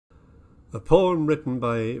A poem written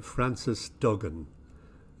by Francis Duggan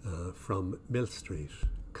from Mill Street,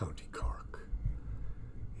 County Cork.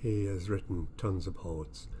 He has written tons of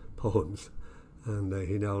poems, and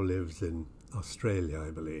he now lives in Australia,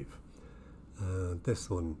 I believe. This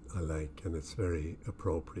one I like, and it's very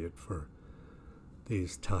appropriate for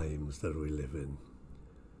these times that we live in.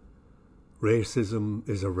 Racism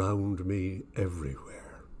is around me everywhere.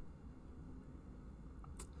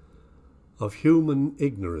 Of human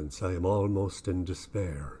ignorance I am almost in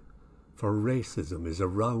despair, for racism is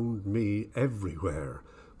around me everywhere.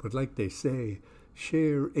 But like they say,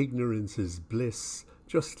 sheer ignorance is bliss,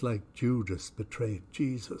 just like Judas betrayed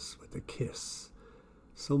Jesus with a kiss.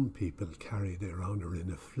 Some people carry their honour in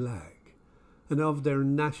a flag, and of their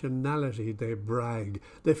nationality they brag.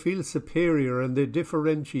 They feel superior and they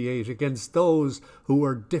differentiate against those who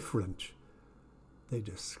are different. They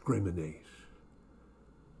discriminate.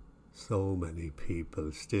 So many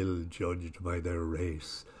people still judged by their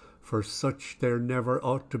race. For such there never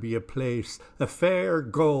ought to be a place. A fair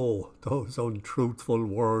go, those untruthful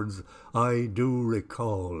words I do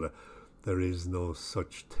recall. There is no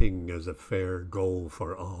such thing as a fair go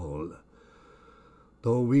for all.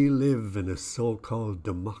 Though we live in a so-called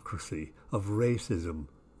democracy of racism,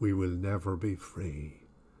 we will never be free.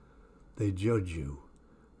 They judge you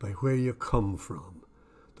by where you come from,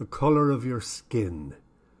 the colour of your skin.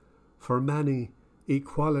 For many,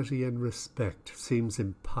 equality and respect seems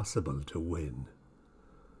impossible to win.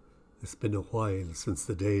 It's been a while since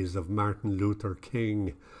the days of Martin Luther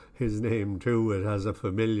King. His name, too, it has a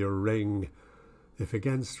familiar ring. If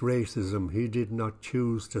against racism he did not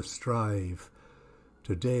choose to strive,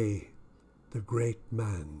 today, the great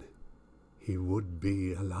man, he would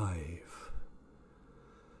be alive.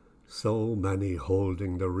 So many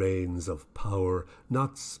holding the reins of power,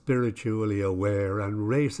 not spiritually aware, and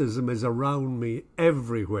racism is around me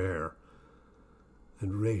everywhere.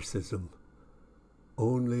 And racism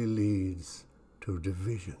only leads to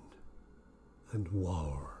division and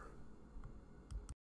war.